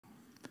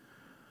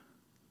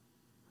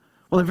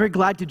Well, I'm very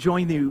glad to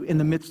join you in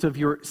the midst of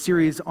your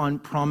series on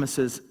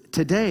promises.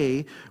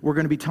 Today, we're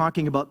going to be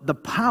talking about the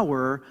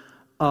power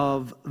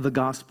of the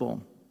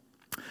gospel.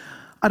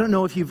 I don't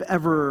know if you've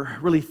ever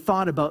really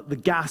thought about the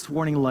gas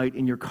warning light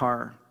in your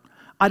car.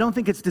 I don't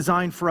think it's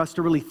designed for us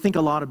to really think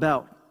a lot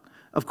about.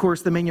 Of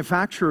course, the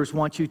manufacturers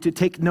want you to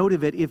take note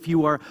of it if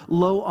you are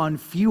low on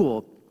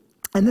fuel.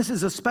 And this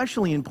is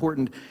especially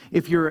important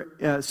if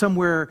you're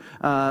somewhere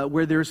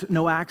where there's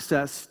no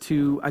access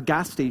to a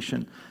gas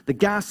station. The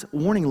gas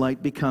warning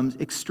light becomes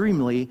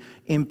extremely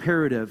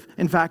imperative.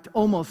 In fact,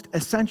 almost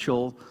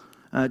essential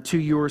to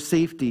your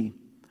safety.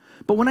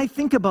 But when I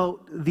think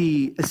about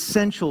the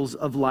essentials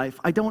of life,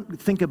 I don't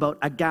think about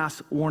a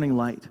gas warning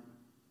light.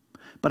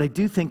 But I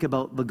do think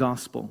about the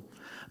gospel.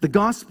 The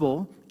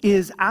gospel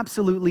is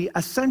absolutely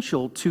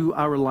essential to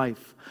our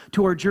life,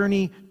 to our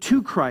journey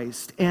to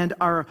Christ and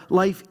our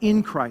life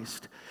in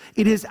Christ.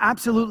 It is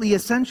absolutely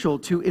essential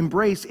to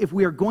embrace if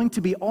we are going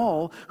to be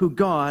all who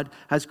God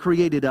has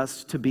created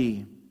us to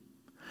be.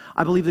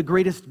 I believe the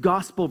greatest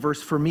gospel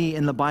verse for me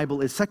in the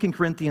Bible is 2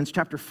 Corinthians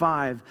chapter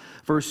 5,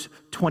 verse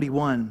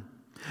 21.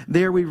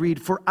 There we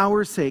read, "For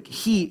our sake,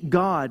 He,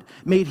 God,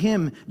 made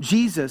Him,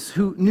 Jesus,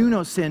 who knew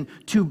no sin,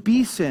 to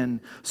be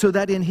sin, so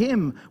that in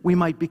Him we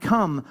might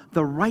become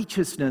the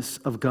righteousness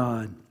of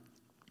God."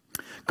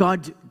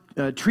 God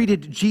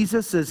treated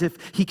Jesus as if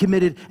He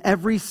committed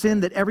every sin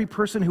that every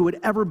person who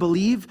would ever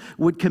believe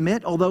would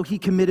commit, although He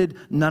committed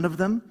none of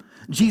them.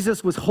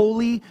 Jesus was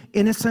holy,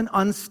 innocent,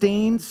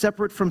 unstained,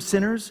 separate from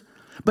sinners.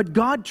 But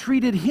God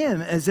treated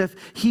Him as if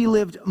He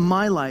lived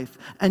my life.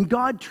 And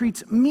God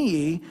treats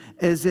me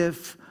as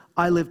if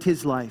I lived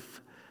His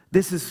life.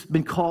 This has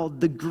been called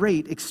the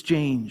great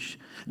exchange.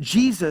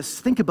 Jesus,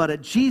 think about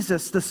it,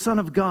 Jesus, the Son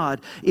of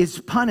God, is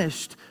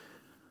punished.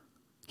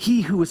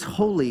 He who is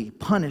holy,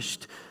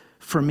 punished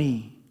for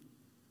me.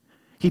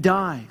 He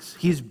dies,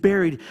 He is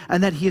buried,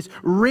 and that He is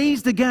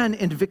raised again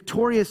in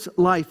victorious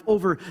life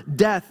over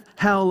death,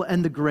 hell,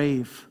 and the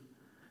grave.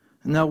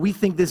 Now, we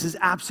think this is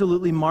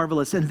absolutely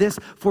marvelous, and this,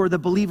 for the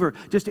believer,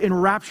 just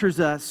enraptures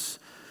us.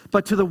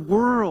 But to the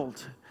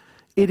world,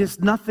 it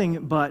is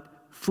nothing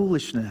but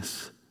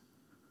foolishness.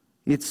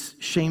 It's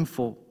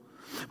shameful.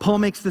 Paul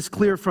makes this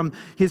clear from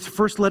his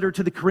first letter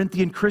to the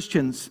Corinthian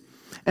Christians,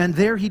 and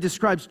there he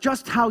describes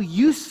just how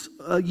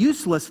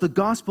useless the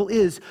gospel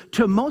is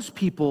to most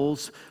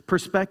people's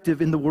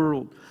perspective in the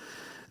world.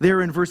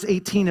 There in verse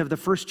 18 of the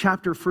first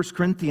chapter of 1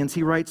 Corinthians,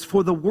 he writes,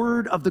 "For the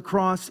word of the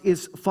cross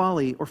is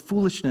folly or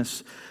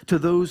foolishness to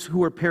those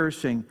who are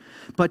perishing,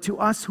 but to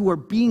us who are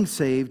being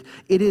saved,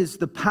 it is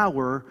the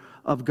power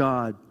of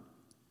God."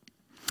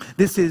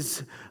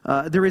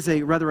 There is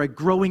a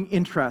growing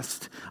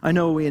interest. I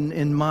know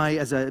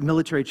as a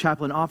military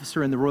chaplain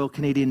officer in the Royal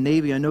Canadian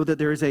Navy, I know that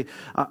there is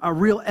a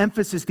real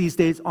emphasis these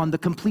days on the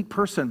complete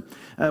person.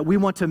 We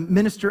want to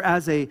minister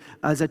as a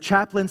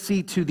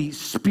chaplaincy to the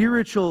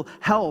spiritual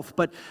health,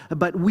 but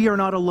we are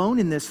not alone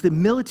in this. The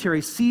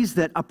military sees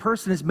that a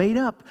person is made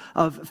up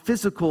of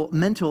physical,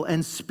 mental,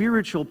 and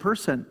spiritual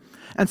person.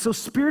 And so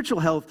spiritual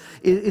health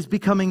is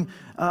becoming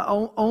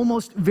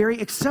almost very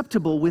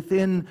acceptable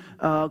within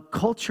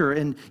culture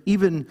and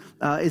even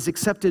is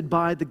accepted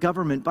by the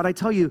government. But I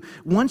tell you,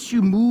 once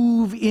you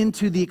move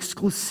into the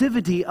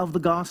exclusivity of the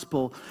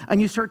gospel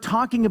and you start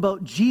talking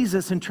about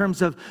Jesus in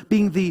terms of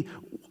being the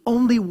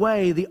only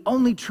way, the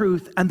only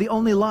truth, and the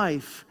only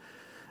life,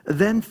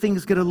 then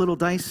things get a little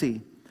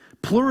dicey.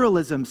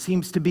 Pluralism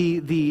seems to be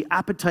the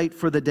appetite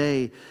for the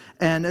day.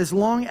 And as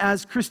long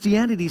as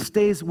Christianity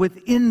stays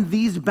within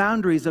these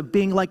boundaries of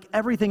being like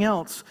everything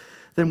else,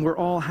 then we're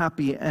all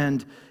happy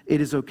and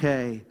it is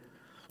okay.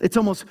 It's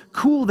almost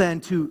cool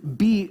then to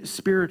be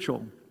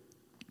spiritual.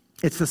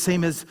 It's the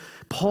same as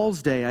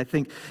Paul's day. I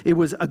think it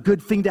was a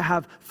good thing to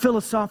have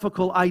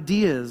philosophical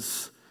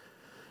ideas.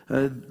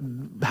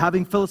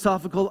 Having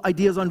philosophical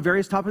ideas on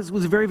various topics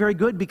was very, very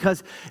good,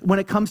 because when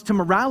it comes to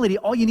morality,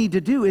 all you need to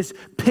do is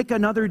pick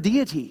another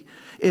deity.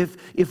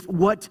 If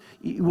what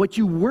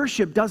you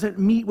worship doesn't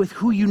meet with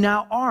who you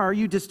now are,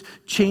 you just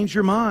change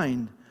your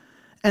mind.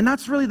 And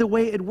that's really the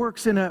way it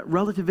works in a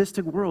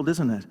relativistic world,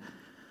 isn't it?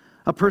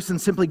 A person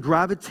simply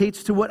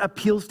gravitates to what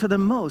appeals to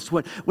them most,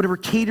 whatever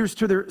caters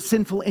to their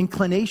sinful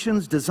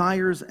inclinations,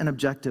 desires, and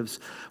objectives,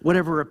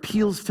 whatever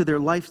appeals to their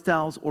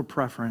lifestyles or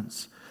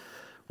preference.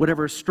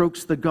 Whatever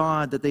strokes the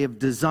God that they have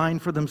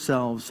designed for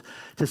themselves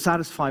to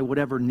satisfy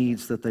whatever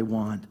needs that they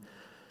want.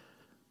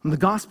 And the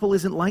gospel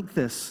isn't like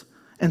this,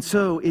 and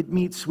so it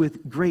meets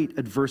with great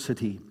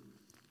adversity.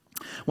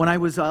 When I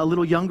was a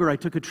little younger, I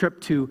took a trip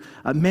to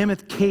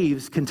Mammoth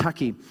Caves,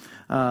 Kentucky.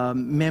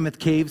 Mammoth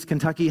Caves,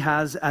 Kentucky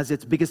has as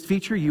its biggest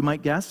feature, you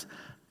might guess,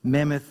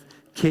 Mammoth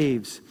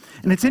Caves.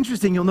 And it's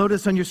interesting, you'll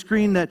notice on your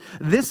screen that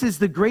this is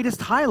the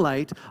greatest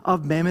highlight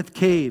of Mammoth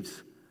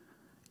Caves.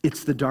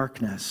 It's the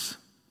darkness.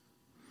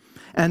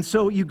 And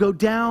so you go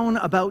down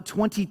about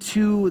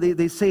 22,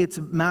 they say it's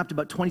mapped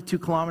about 22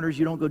 kilometers.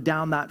 You don't go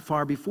down that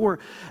far before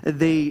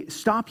they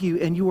stop you,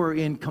 and you are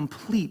in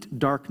complete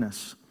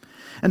darkness.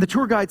 And the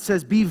tour guide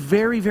says, be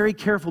very, very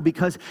careful,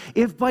 because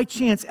if by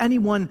chance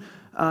anyone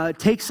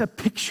takes a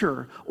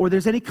picture or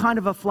there's any kind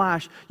of a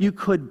flash, you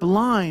could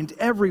blind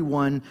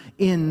everyone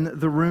in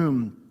the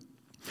room.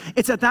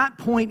 It's at that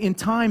point in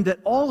time that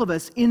all of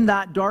us in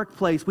that dark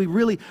place,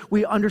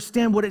 we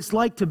understand what it's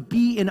like to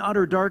be in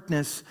utter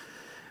darkness.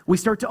 We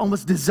start to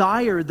almost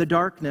desire the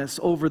darkness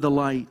over the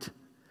light.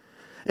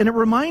 And it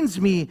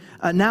reminds me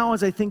now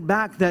as I think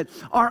back that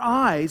our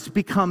eyes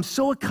become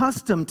so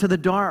accustomed to the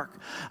dark,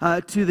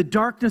 to the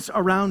darkness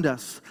around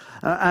us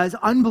as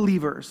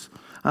unbelievers.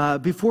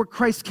 Before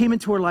Christ came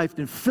into our life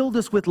and filled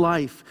us with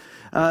life,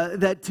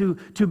 that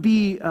to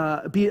be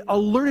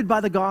alerted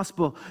by the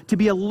gospel, to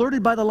be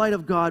alerted by the light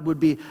of God would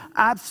be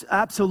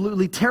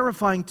absolutely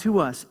terrifying to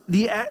us.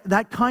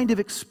 That kind of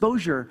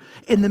exposure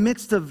in the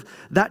midst of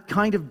that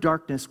kind of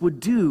darkness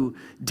would do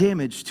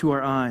damage to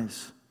our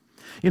eyes.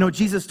 You know,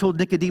 Jesus told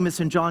Nicodemus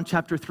in John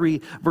chapter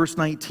 3, verse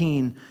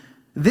 19,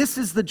 "This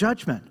is the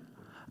judgment,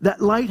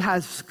 that light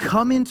has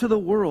come into the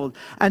world,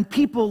 and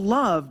people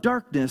love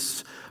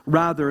darkness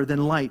rather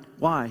than light."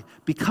 Why?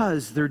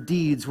 Because their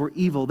deeds were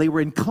evil. They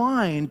were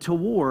inclined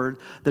toward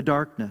the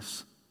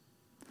darkness.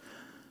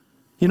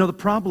 You know, the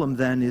problem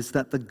then is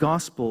that the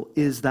gospel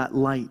is that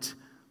light,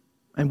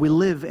 and we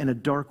live in a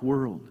dark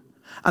world.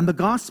 And the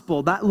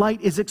gospel, that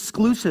light, is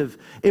exclusive.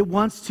 It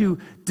wants to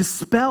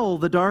dispel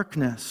the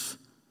darkness.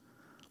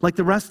 Like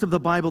the rest of the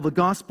Bible, the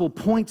gospel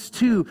points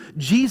to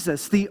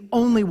Jesus, the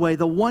only way,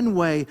 the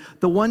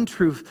one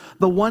truth,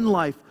 the one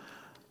life,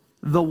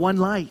 the one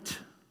light.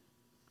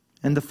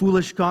 And the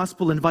foolish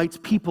gospel invites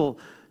people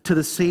to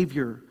the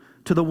Savior,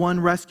 to the one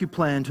rescue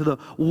plan, to the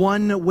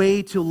one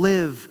way to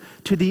live,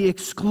 to the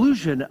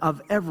exclusion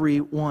of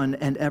everyone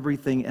and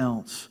everything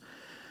else.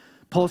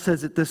 Paul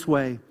says it this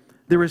way.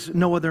 There is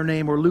no other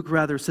name, or Luke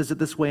rather says it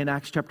this way in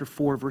Acts chapter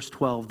 4, verse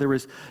 12. There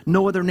is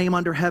no other name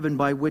under heaven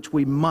by which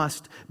we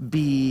must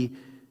be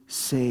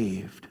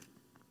saved.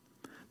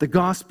 The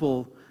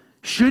gospel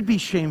should be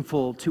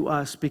shameful to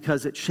us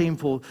because it's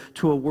shameful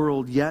to a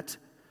world yet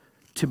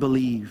to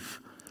believe.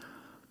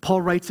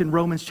 Paul writes in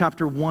Romans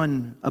chapter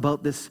 1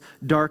 about this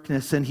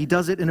darkness, and he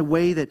does it in a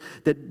way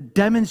that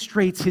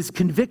demonstrates his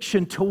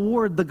conviction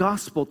toward the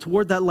gospel,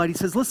 toward that light. He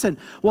says, listen,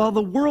 while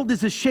the world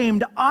is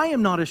ashamed, I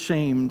am not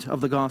ashamed of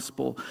the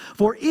gospel,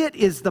 for it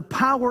is the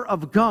power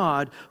of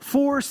God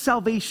for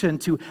salvation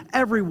to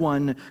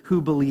everyone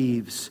who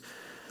believes.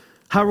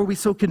 How are we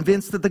so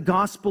convinced that the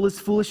gospel is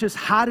foolishness?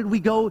 How did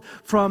we go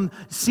from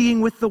seeing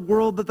with the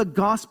world that the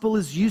gospel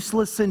is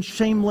useless and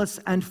shameless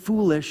and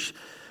foolish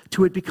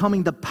to it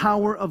becoming the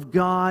power of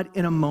God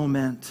in a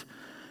moment?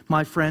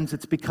 My friends,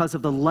 it's because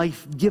of the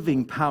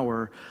life-giving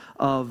power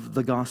of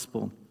the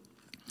gospel.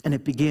 And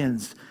it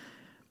begins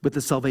with the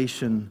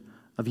salvation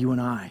of you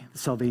and I, the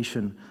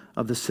salvation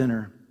of the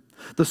sinner.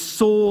 The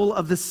soul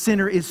of the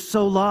sinner is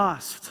so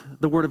lost,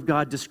 the Word of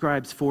God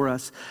describes for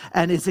us,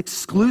 and is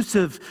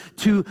exclusive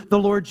to the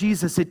Lord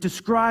Jesus. It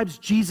describes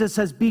Jesus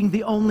as being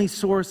the only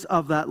source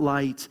of that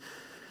light,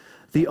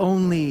 the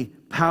only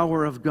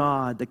power of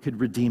God that could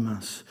redeem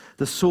us.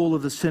 The soul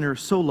of the sinner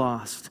so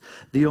lost,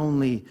 the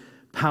only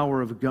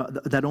power of God,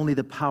 that only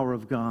the power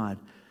of God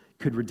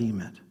could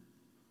redeem it.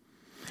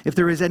 If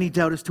there is any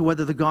doubt as to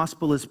whether the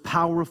gospel is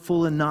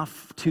powerful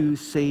enough to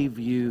save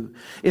you,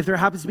 if there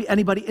happens to be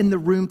anybody in the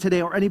room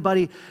today or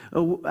anybody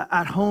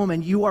at home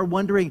and you are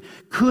wondering,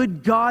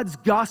 could God's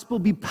gospel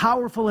be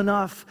powerful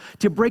enough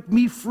to break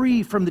me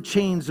free from the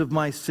chains of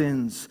my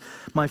sins?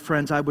 My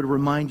friends, I would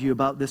remind you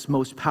about this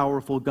most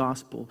powerful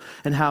gospel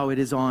and how it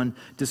is on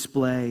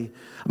display.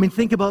 I mean,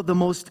 think about the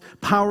most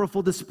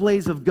powerful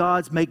displays of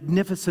God's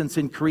magnificence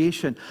in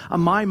creation.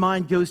 My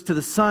mind goes to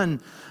the sun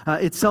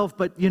itself,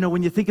 but you know,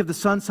 when you think of the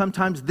sun,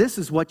 sometimes this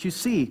is what you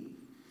see.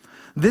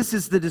 This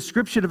is the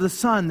description of the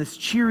sun, this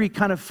cheery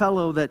kind of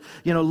fellow that,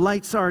 you know,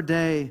 lights our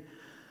day.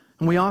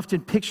 And we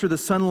often picture the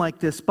sun like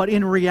this, but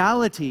in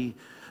reality,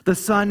 the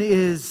sun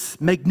is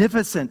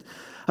magnificent.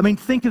 I mean,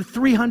 think of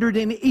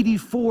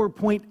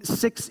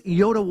 384.6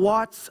 yotta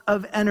watts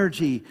of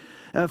energy.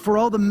 For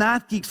all the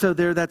math geeks out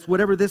there, that's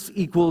whatever this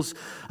equals,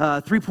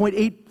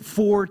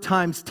 3.84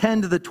 times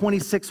 10 to the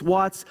 26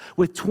 watts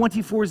with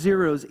 24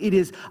 zeros. It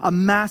is a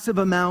massive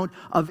amount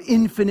of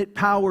infinite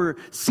power,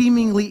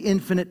 seemingly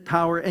infinite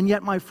power. And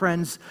yet, my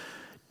friends,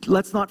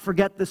 let's not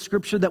forget the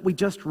scripture that we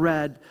just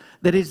read,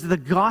 that is the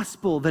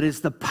gospel that is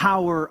the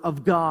power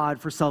of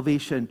God for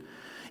salvation.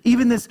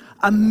 Even this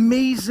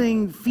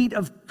amazing feat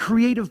of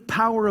creative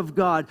power of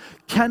God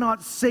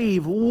cannot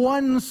save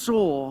one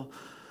soul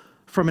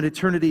from an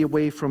eternity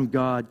away from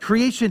God.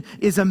 Creation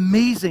is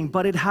amazing,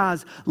 but it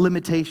has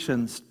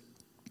limitations.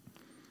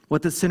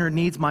 What the sinner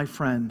needs, my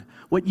friend,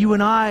 what you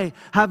and I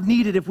have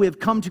needed if we have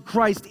come to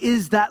Christ,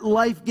 is that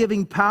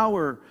life-giving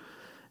power.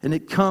 And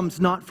it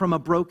comes not from a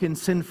broken,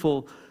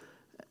 sinful,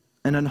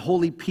 and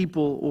unholy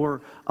people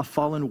or a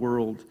fallen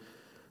world.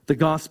 The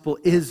gospel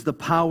is the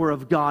power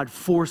of God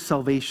for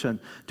salvation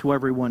to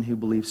everyone who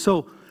believes.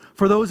 So,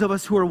 for those of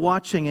us who are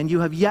watching and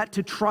you have yet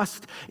to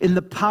trust in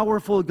the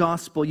powerful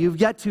gospel, you've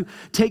yet to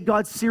take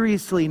God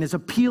seriously and his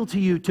appeal to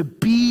you to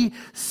be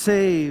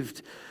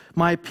saved,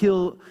 My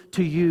appeal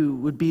to you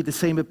would be the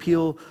same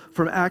appeal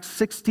from Acts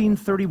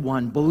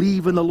 16:31.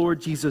 Believe in the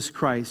Lord Jesus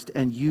Christ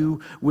and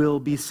you will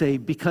be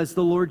saved. Because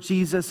the Lord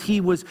Jesus,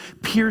 he was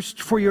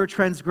pierced for your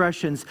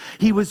transgressions.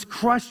 He was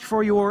crushed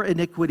for your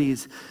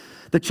iniquities.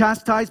 The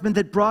chastisement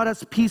that brought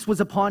us peace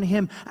was upon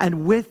him,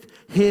 and with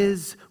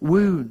his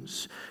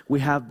wounds we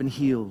have been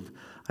healed.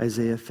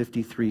 Isaiah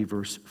 53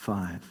 verse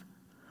 5.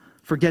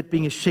 Forget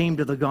being ashamed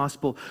of the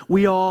gospel.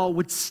 We all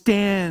would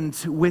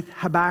stand with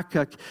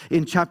Habakkuk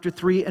in chapter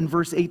 3 and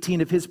verse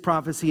 18 of his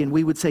prophecy, and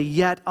we would say,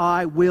 yet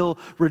I will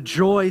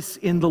rejoice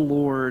in the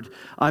Lord.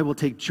 I will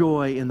take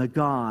joy in the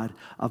God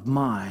of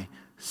my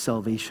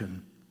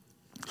salvation.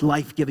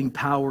 Life-giving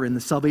power in the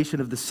salvation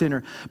of the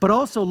sinner, but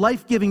also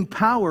life-giving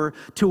power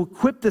to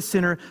equip the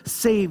sinner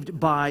saved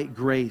by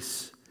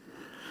grace.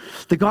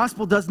 The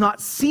gospel does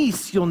not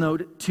cease, you'll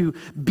note, to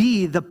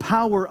be the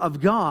power of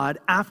God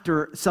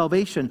after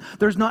salvation.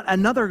 There's not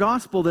another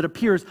gospel that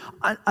appears,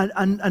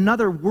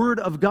 another word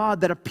of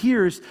God that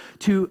appears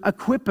to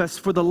equip us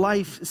for the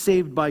life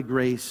saved by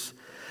grace.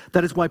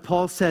 That is why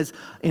Paul says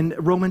in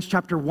Romans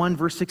chapter 1,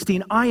 verse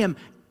 16, I am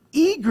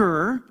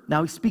eager,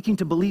 now he's speaking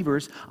to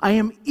believers, I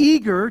am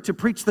eager to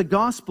preach the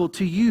gospel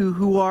to you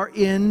who are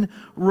in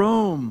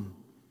Rome.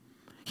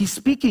 He's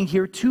speaking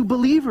here to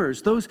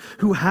believers, those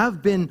who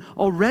have been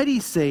already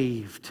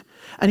saved.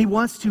 And he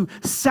wants to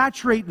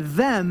saturate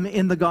them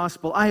in the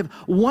gospel. I have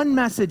one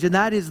message, and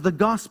that is the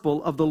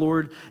gospel of the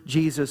Lord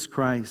Jesus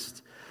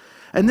Christ.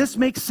 And this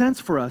makes sense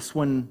for us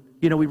when,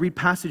 we read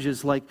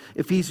passages like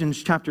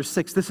Ephesians chapter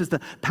 6. This is the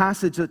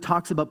passage that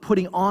talks about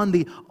putting on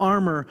the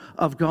armor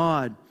of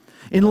God.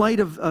 In light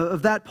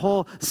of that,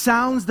 Paul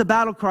sounds the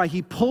battle cry.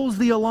 He pulls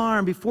the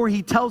alarm before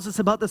he tells us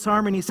about this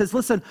armor. And he says,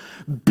 listen,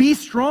 be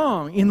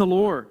strong in the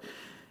Lord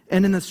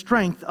and in the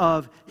strength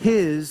of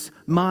his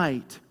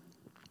might.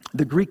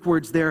 The Greek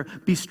words there,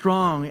 be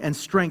strong and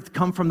strength,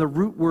 come from the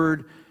root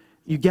word,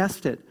 you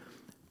guessed it,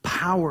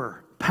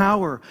 power.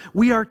 Power.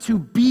 We are to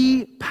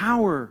be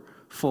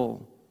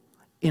powerful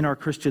in our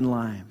Christian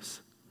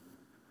lives.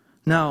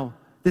 Now,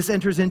 this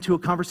enters into a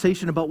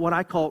conversation about what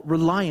I call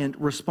reliant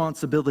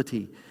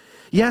responsibility.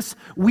 Yes,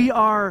 we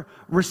are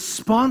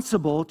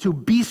responsible to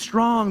be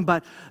strong,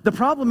 but the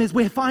problem is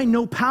we find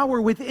no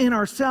power within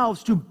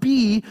ourselves to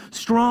be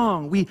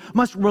strong. We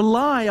must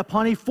rely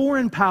upon a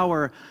foreign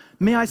power,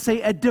 may I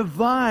say a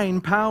divine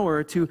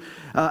power, to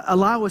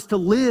allow us to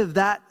live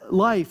that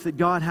life that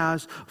God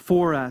has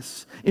for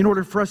us. In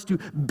order for us to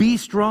be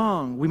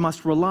strong, we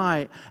must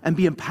rely and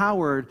be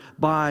empowered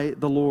by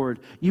the Lord.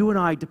 You and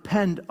I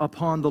depend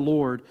upon the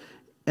Lord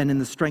and in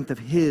the strength of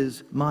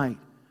his might.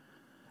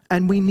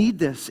 And we need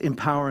this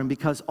empowering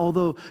because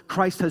although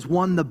Christ has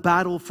won the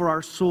battle for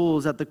our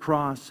souls at the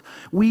cross,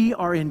 we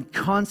are in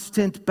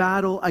constant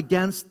battle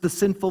against the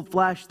sinful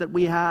flesh that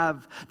we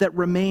have, that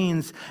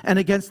remains, and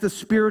against the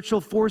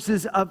spiritual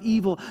forces of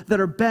evil that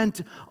are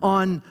bent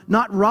on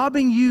not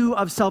robbing you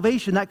of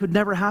salvation, that could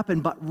never happen,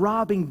 but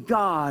robbing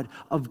God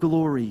of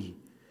glory.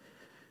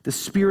 The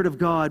Spirit of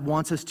God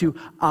wants us to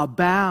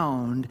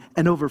abound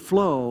and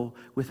overflow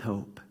with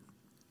hope.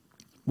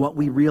 What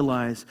we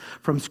realize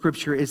from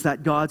Scripture is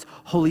that God's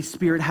Holy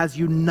Spirit has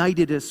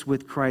united us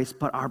with Christ,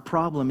 but our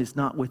problem is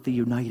not with the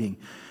uniting.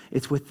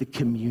 It's with the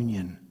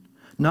communion.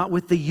 Not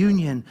with the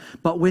union,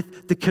 but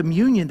with the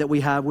communion that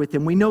we have with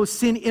him. We know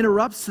sin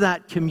interrupts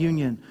that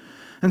communion.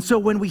 And so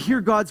when we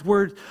hear God's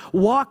word,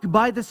 walk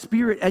by the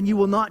Spirit and you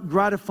will not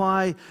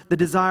gratify the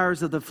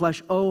desires of the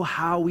flesh. Oh,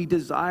 how we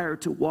desire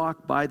to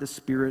walk by the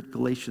Spirit,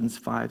 Galatians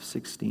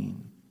 5:16.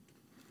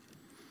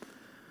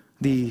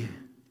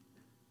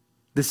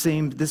 The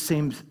same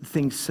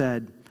thing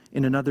said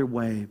in another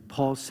way.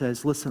 Paul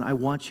says, listen, I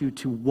want you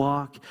to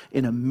walk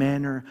in a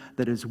manner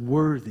that is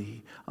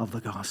worthy of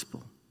the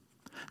gospel.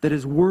 That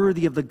is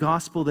worthy of the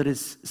gospel that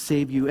has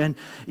saved you. And,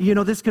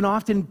 this can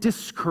often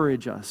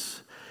discourage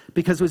us.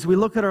 Because as we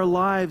look at our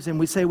lives and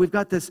we say we've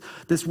got this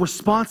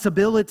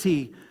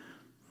responsibility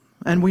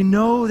and we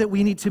know that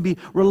we need to be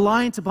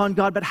reliant upon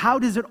God, but how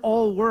does it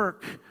all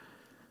work?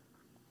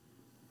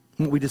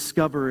 What we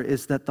discover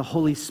is that the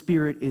Holy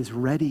Spirit is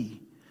ready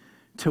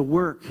to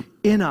work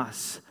in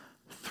us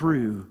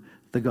through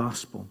the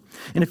gospel.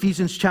 In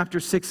Ephesians chapter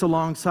 6,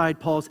 alongside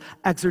Paul's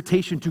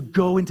exhortation to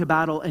go into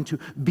battle and to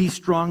be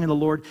strong in the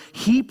Lord,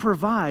 he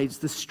provides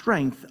the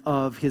strength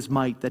of his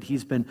might that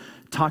he's been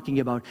talking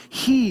about.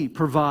 He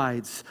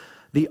provides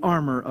the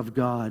armor of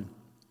God.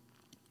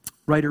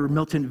 Writer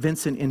Milton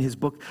Vincent, in his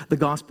book, The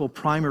Gospel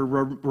Primer,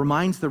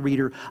 reminds the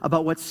reader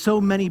about what so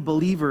many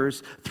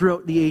believers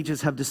throughout the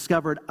ages have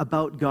discovered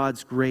about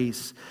God's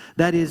grace.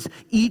 That is,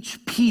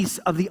 each piece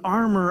of the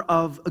armor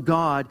of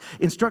God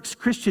instructs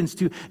Christians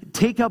to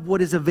take up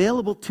what is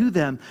available to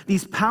them,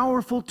 these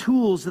powerful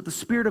tools that the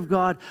Spirit of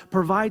God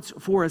provides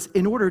for us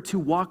in order to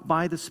walk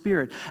by the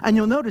Spirit. And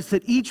you'll notice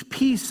that each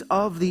piece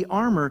of the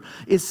armor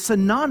is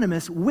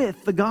synonymous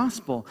with the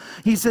gospel.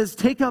 He says,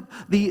 take up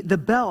the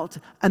belt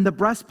and the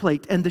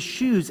breastplate and the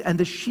shoes and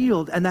the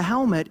shield and the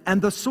helmet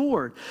and the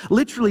sword.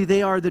 Literally,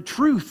 they are the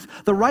truth,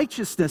 the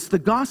righteousness, the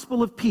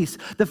gospel of peace,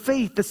 the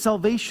faith, the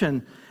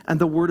salvation, and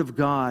the Word of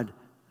God.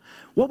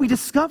 What we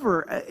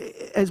discover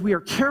as we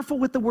are careful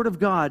with the Word of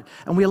God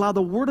and we allow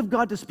the Word of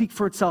God to speak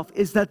for itself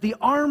is that the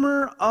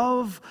armor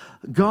of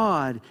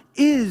God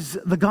is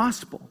the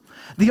gospel.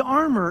 The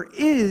armor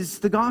is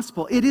the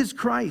gospel. It is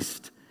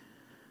Christ.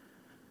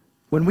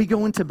 When we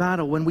go into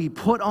battle, when we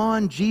put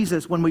on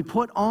Jesus, when we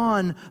put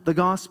on the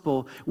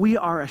gospel, we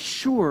are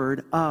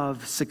assured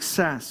of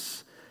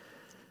success.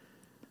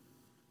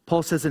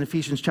 Paul says in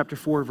Ephesians chapter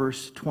 4,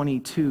 verse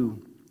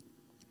 22,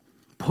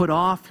 put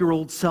off your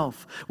old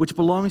self, which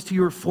belongs to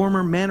your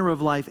former manner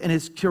of life and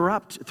is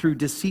corrupt through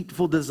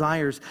deceitful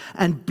desires,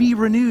 and be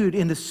renewed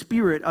in the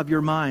spirit of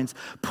your minds.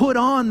 Put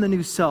on the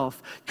new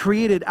self,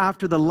 created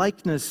after the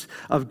likeness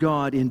of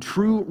God in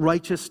true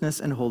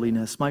righteousness and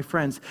holiness. My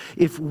friends,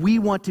 if we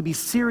want to be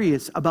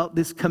serious about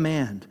this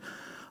command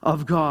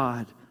of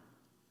God,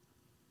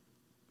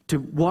 to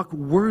walk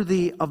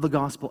worthy of the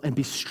gospel and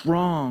be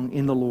strong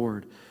in the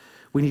Lord,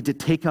 we need to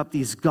take up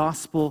these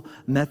gospel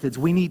methods.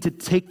 We need to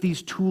take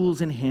these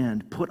tools in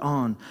hand, put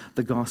on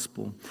the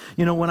gospel.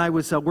 You know, when I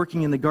was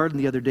working in the garden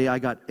the other day, I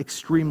got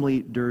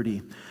extremely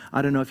dirty.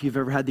 I don't know if you've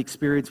ever had the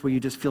experience where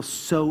you just feel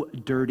so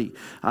dirty.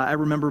 I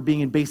remember being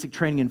in basic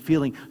training and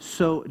feeling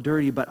so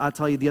dirty, but I'll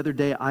tell you, the other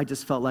day, I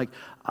just felt like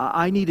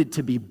I needed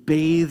to be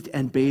bathed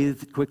and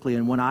bathed quickly.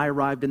 And when I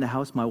arrived in the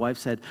house, my wife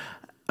said,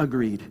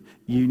 agreed,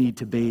 you need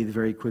to bathe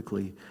very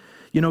quickly.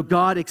 You know,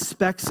 God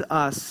expects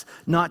us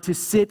not to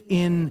sit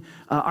in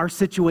our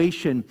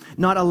situation,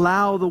 not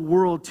allow the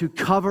world to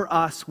cover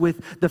us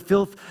with the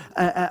filth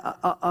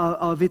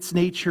of its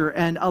nature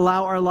and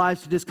allow our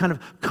lives to just kind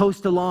of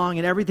coast along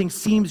and everything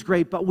seems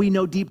great, but we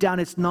know deep down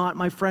it's not.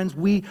 My friends,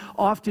 we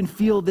often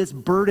feel this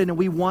burden and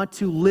we want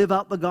to live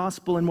out the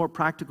gospel in more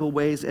practical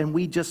ways, and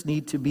we just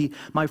need to be,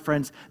 my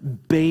friends,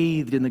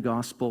 bathed in the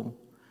gospel.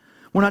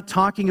 We're not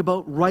talking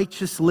about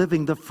righteous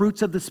living. The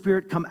fruits of the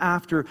Spirit come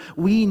after.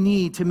 We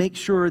need to make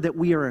sure that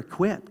we are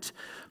equipped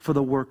for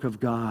the work of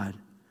God.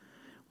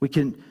 We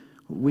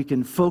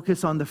can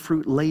focus on the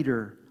fruit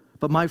later.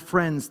 But my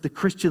friends, the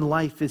Christian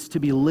life is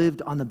to be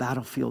lived on the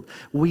battlefield.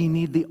 We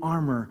need the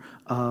armor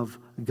of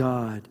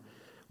God.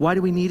 Why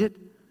do we need it?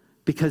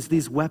 Because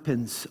these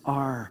weapons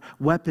are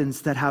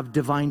weapons that have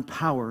divine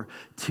power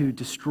to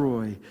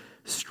destroy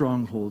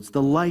strongholds.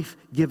 The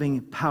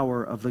life-giving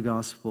power of the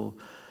gospel.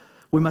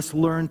 We must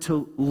learn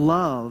to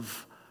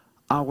love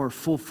our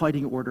full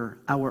fighting order,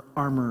 our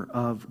armor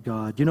of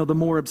God. You know, the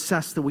more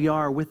obsessed that we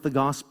are with the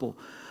gospel,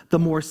 the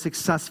more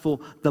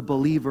successful the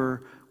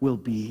believer will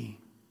be.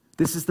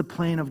 This is the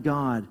plan of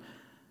God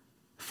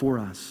for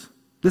us.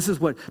 This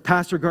is what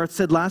Pastor Garth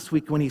said last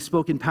week when he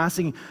spoke in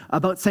passing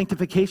about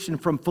sanctification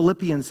from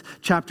Philippians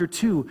chapter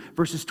 2,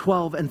 verses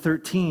 12 and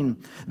 13.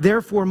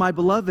 Therefore, my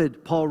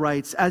beloved, Paul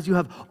writes, as you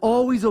have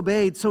always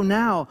obeyed, so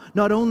now,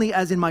 not only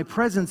as in my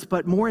presence,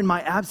 but more in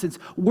my absence,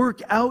 work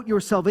out your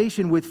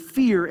salvation with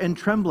fear and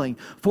trembling.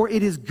 For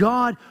it is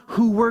God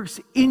who works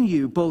in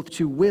you, both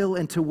to will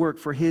and to work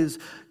for his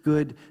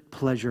good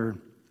pleasure.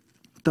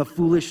 The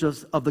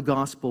foolishness of the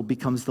gospel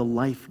becomes the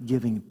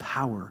life-giving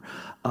power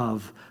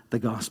of the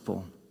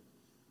gospel.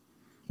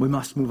 We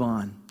must move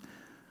on.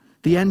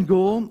 The end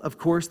goal, of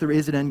course, there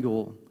is an end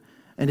goal,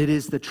 and it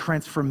is the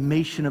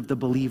transformation of the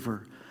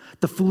believer.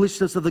 The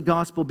foolishness of the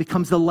gospel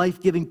becomes the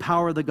life-giving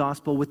power of the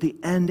gospel with the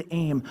end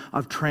aim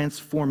of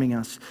transforming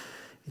us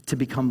to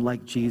become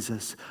like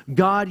Jesus.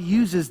 God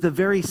uses the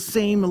very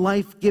same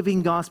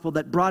life-giving gospel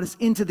that brought us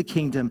into the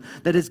kingdom,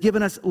 that has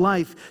given us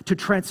life, to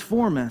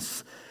transform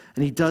us.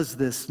 And he does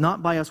this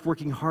not by us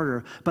working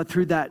harder, but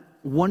through that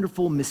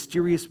wonderful,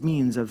 mysterious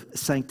means of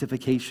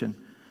sanctification.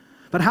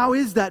 But how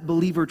is that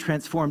believer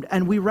transformed?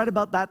 And we read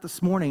about that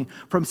this morning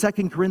from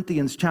 2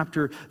 Corinthians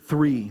chapter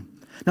 3.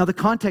 Now, the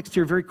context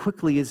here very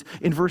quickly is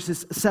in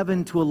verses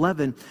 7 to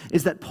 11,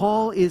 is that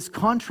Paul is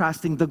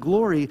contrasting the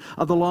glory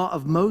of the law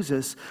of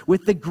Moses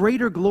with the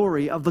greater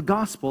glory of the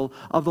gospel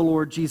of the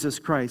Lord Jesus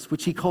Christ,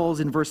 which he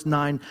calls in verse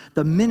 9,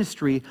 the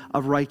ministry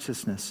of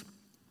righteousness.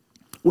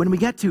 When we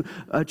get to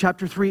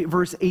chapter 3,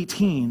 verse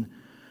 18,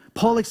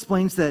 Paul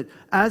explains that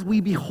as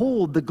we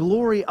behold the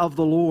glory of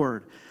the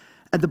Lord,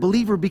 and the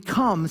believer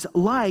becomes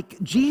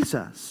like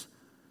Jesus.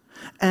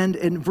 And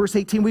in verse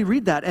 18 we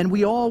read that, and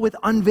we all with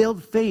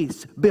unveiled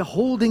face,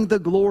 beholding the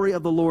glory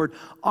of the Lord,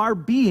 are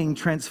being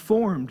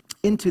transformed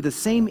into the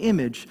same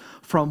image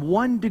from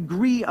one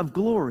degree of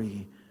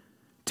glory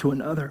to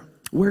another.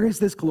 Where is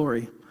this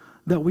glory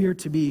that we are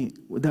to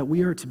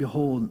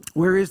behold?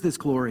 Where is this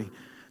glory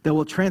that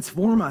will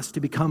transform us to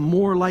become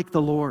more like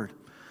the Lord?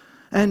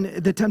 And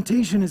the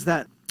temptation is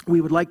that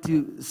we would like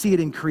to see it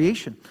in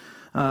creation.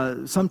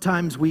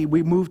 Sometimes we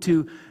move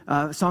to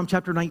Psalm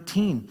chapter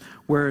 19,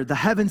 where the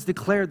heavens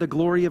declare the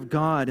glory of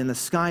God and the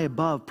sky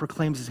above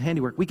proclaims his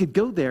handiwork. We could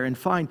go there and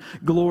find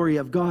glory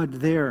of God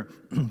there,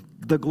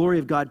 the glory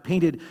of God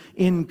painted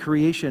in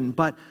creation.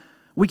 But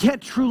we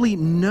can't truly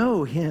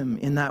know him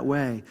in that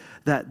way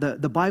that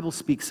the Bible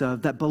speaks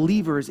of, that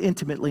believers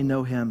intimately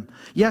know him.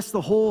 Yes,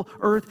 the whole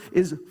earth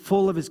is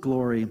full of his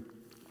glory,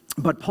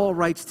 But Paul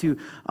writes to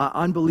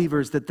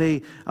unbelievers that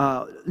they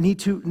need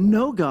to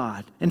know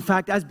God. In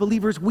fact, as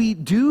believers, we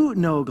do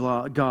know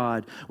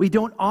God. We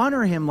don't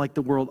honor him like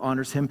the world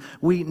honors him.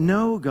 We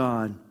know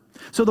God.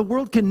 So the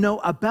world can know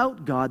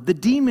about God. The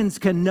demons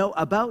can know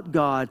about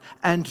God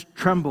and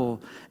tremble.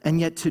 And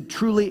yet to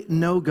truly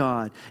know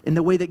God in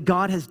the way that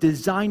God has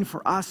designed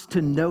for us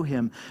to know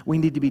him, we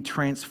need to be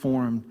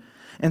transformed.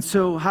 And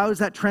so how does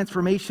that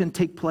transformation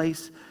take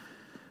place?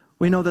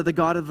 We know that the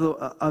God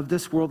of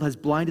this world has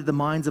blinded the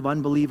minds of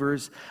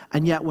unbelievers.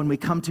 And yet when we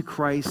come to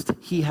Christ,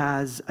 he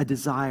has a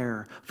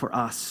desire for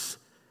us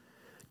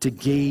to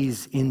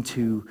gaze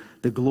into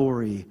the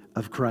glory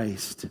of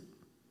Christ.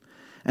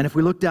 And if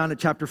we look down at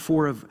chapter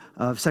 4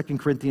 of 2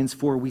 Corinthians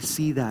 4, we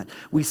see that.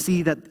 We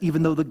see that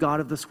even though the God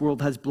of this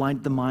world has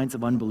blinded the minds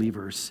of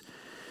unbelievers,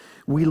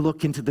 we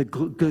look into the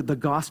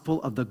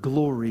gospel of the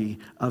glory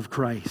of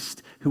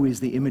Christ, who is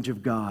the image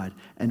of God,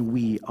 and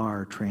we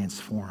are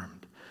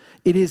transformed.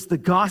 It is the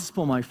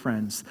gospel, my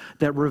friends,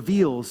 that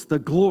reveals the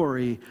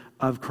glory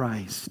of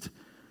Christ.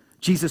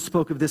 Jesus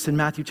spoke of this in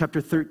Matthew chapter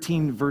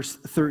 13, verse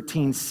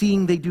 13.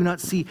 Seeing they do not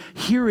see,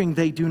 hearing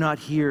they do not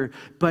hear,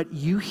 but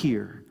you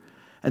hear.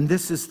 And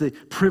this is the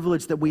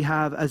privilege that we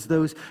have as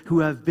those who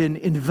have been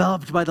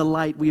enveloped by the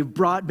light. We have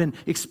been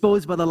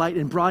exposed by the light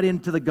and brought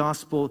into the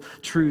gospel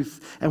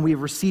truth, and we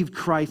have received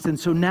Christ. And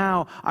so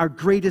now our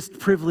greatest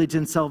privilege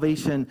in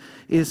salvation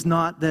is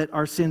not that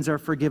our sins are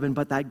forgiven,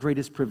 but that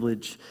greatest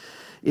privilege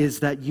is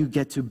that you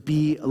get to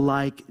be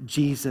like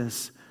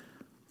Jesus.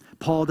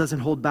 Paul doesn't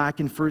hold back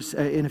in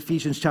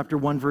Ephesians chapter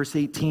 1, verse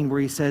 18,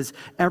 where he says,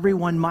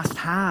 everyone must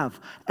have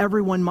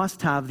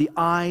the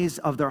eyes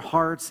of their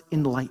hearts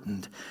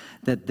enlightened,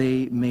 that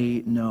they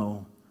may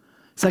know.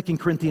 2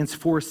 Corinthians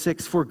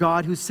 4:6, for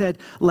God who said,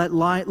 let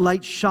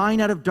light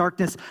shine out of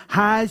darkness,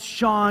 has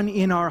shone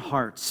in our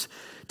hearts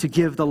to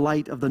give the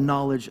light of the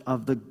knowledge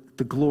of the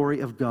glory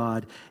of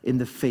God in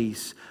the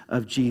face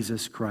of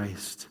Jesus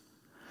Christ.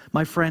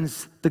 My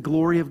friends, the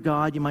glory of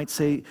God, you might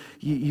say,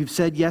 you've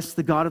said, yes,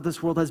 the God of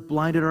this world has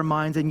blinded our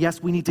minds, and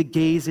yes, we need to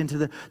gaze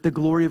into the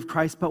glory of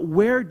Christ, but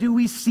where do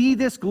we see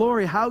this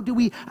glory? How do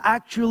we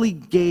actually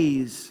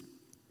gaze?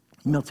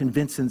 Milton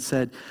Vincent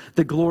said,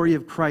 the glory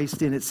of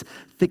Christ in its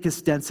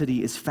thickest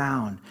density is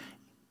found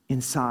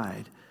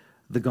inside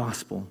the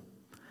gospel.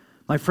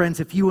 My friends,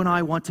 if you and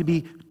I want to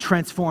be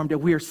transformed, if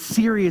we are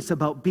serious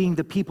about being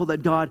the people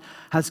that God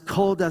has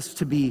called us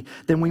to be,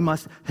 then we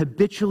must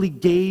habitually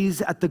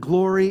gaze at the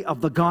glory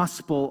of the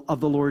gospel of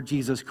the Lord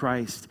Jesus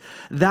Christ.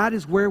 That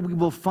is where we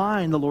will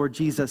find the Lord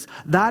Jesus.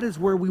 That is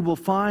where we will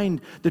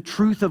find the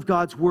truth of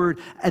God's word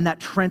and that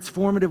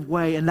transformative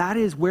way. And that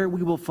is where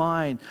we will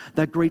find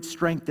that great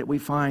strength that we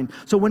find.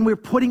 So when we're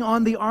putting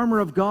on the armor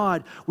of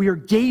God, we are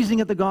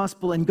gazing at the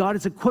gospel, and God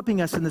is equipping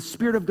us, and the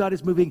Spirit of God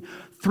is moving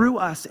through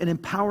us and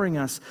empowering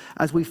us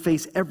as we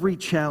face every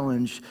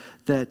challenge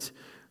that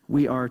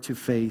we are to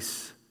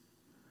face.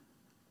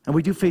 And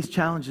we do face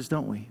challenges,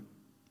 don't we?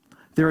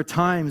 There are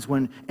times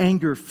when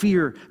anger,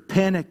 fear,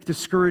 panic,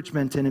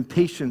 discouragement, and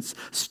impatience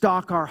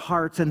stalk our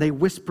hearts, and they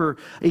whisper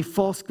a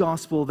false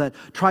gospel that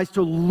tries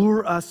to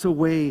lure us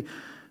away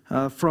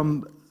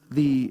from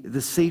the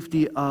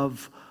safety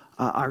of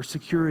our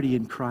security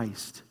in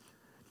Christ.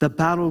 The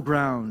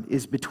battleground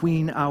is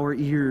between our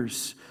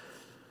ears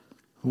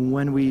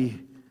when we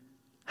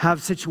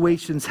have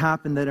situations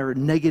happen that are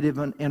negative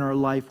in our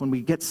life, when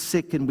we get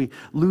sick and we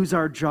lose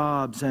our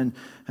jobs, and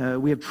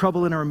we have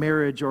trouble in our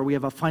marriage, or we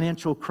have a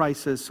financial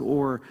crisis,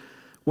 or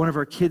one of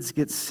our kids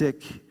gets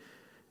sick.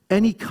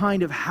 Any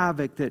kind of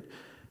havoc that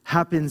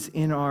happens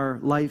in our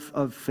life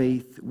of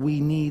faith,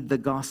 we need the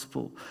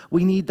gospel.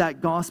 We need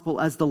that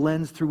gospel as the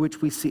lens through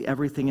which we see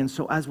everything. And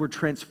so as we're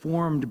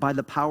transformed by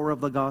the power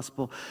of the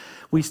gospel,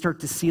 we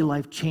start to see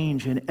life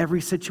change. In every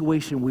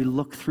situation, we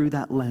look through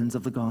that lens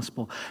of the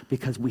gospel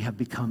because we have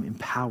become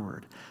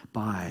empowered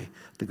by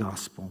the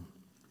gospel.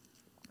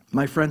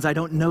 My friends, I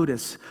don't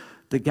notice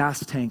the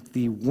gas tank,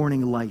 the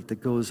warning light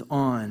that goes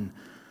on,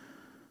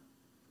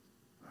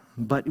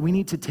 but we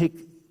need to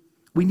take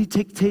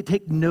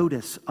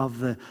notice of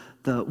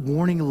the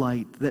warning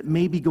light that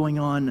may be going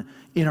on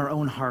in our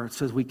own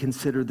hearts as we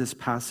consider this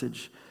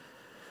passage.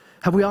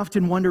 Have we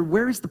often wondered,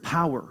 where is the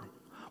power?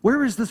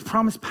 Where is this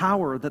promised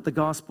power that the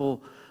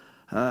gospel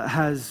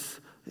has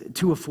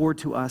to afford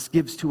to us,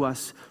 gives to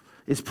us,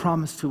 is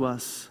promised to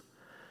us?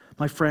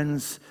 My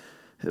friends,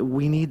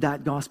 we need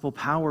that gospel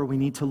power. We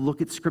need to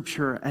look at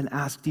Scripture and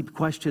ask deep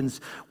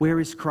questions. Where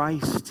is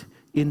Christ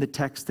in the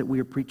text that we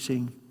are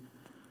preaching?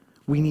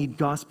 We need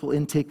gospel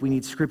intake. We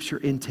need Scripture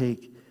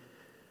intake.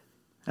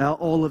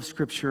 All of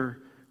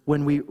Scripture,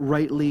 when we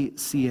rightly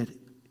see it,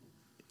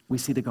 we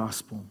see the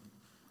gospel.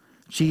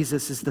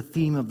 Jesus is the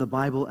theme of the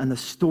Bible and the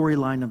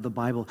storyline of the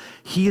Bible.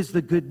 He is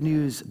the good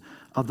news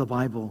of the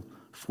Bible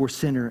for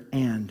sinner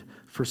and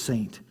for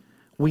saint.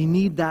 We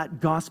need that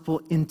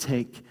gospel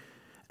intake.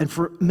 And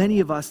for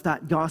many of us,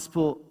 that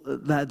gospel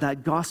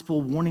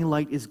warning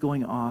light is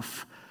going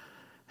off.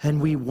 And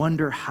we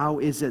wonder, how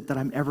is it that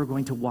I'm ever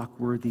going to walk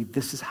worthy?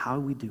 This is how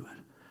we do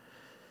it.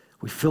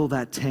 We fill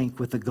that tank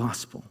with the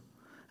gospel.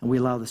 And we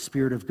allow the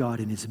Spirit of God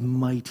in his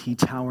mighty,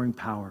 towering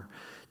power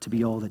to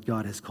be all that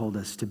God has called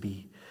us to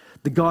be.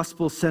 The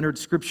gospel-centered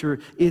scripture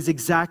is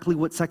exactly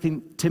what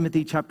 2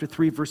 Timothy chapter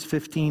 3, verse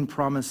 15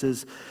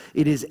 promises.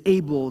 It is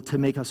able to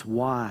make us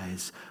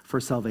wise for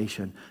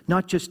salvation,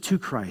 not just to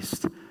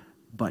Christ,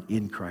 but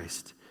in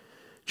Christ.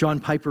 John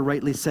Piper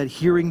rightly said,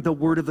 hearing the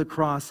word of the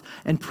cross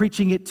and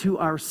preaching it to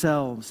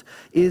ourselves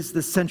is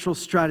the central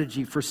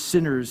strategy for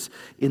sinners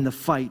in the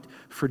fight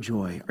for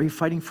joy. Are you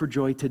fighting for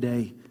joy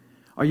today?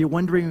 Are you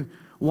wondering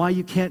why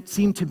you can't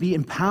seem to be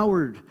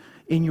empowered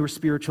in your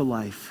spiritual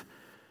life?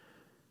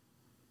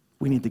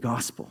 We need the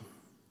gospel.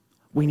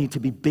 We need to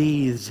be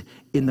bathed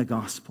in the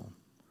gospel.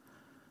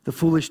 The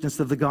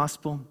foolishness of the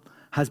gospel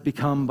has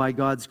become, by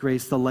God's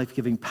grace, the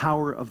life-giving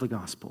power of the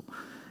gospel.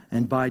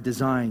 And by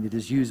design, it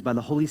is used by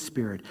the Holy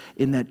Spirit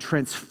in that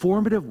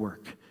transformative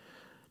work,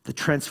 the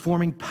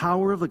transforming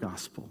power of the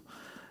gospel.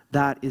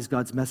 That is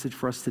God's message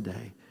for us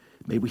today.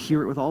 May we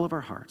hear it with all of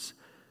our hearts.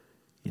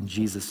 In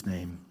Jesus'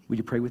 name, would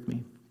you pray with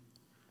me?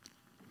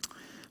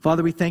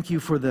 Father, we thank you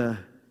for the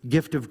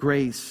gift of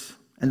grace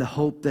and the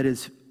hope that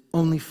is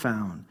only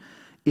found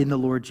in the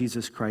Lord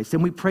Jesus Christ.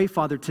 And we pray,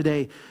 Father,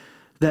 today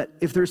that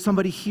if there's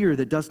somebody here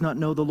that does not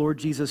know the Lord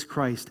Jesus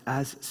Christ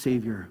as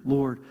Savior,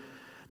 Lord,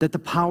 that the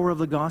power of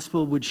the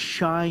gospel would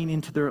shine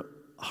into their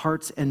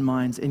hearts and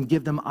minds and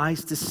give them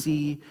eyes to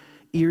see,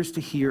 ears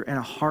to hear, and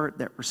a heart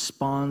that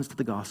responds to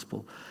the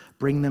gospel.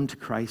 Bring them to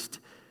Christ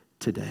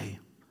today.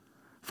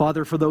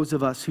 Father, for those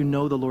of us who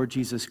know the Lord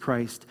Jesus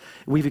Christ,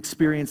 we've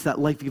experienced that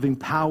life-giving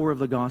power of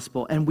the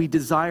gospel, and we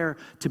desire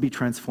to be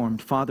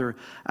transformed. Father,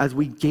 as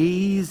we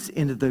gaze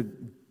into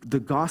the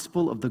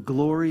gospel of the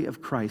glory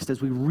of Christ,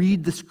 as we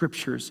read the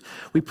scriptures,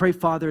 we pray,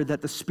 Father,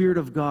 that the Spirit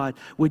of God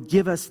would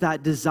give us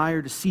that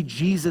desire to see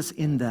Jesus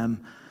in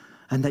them,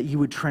 and that you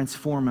would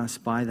transform us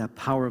by that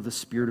power of the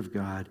Spirit of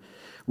God.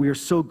 We are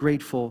so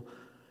grateful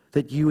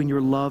that you in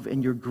your love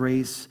and your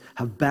grace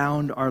have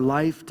bound our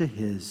life to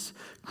his,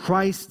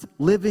 Christ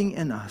living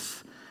in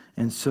us.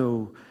 And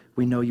so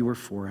we know you are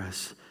for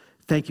us.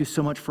 Thank you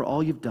so much for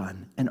all you've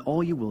done and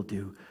all you will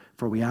do,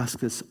 for we ask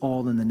this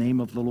all in the name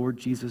of the Lord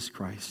Jesus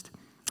Christ.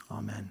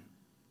 Amen.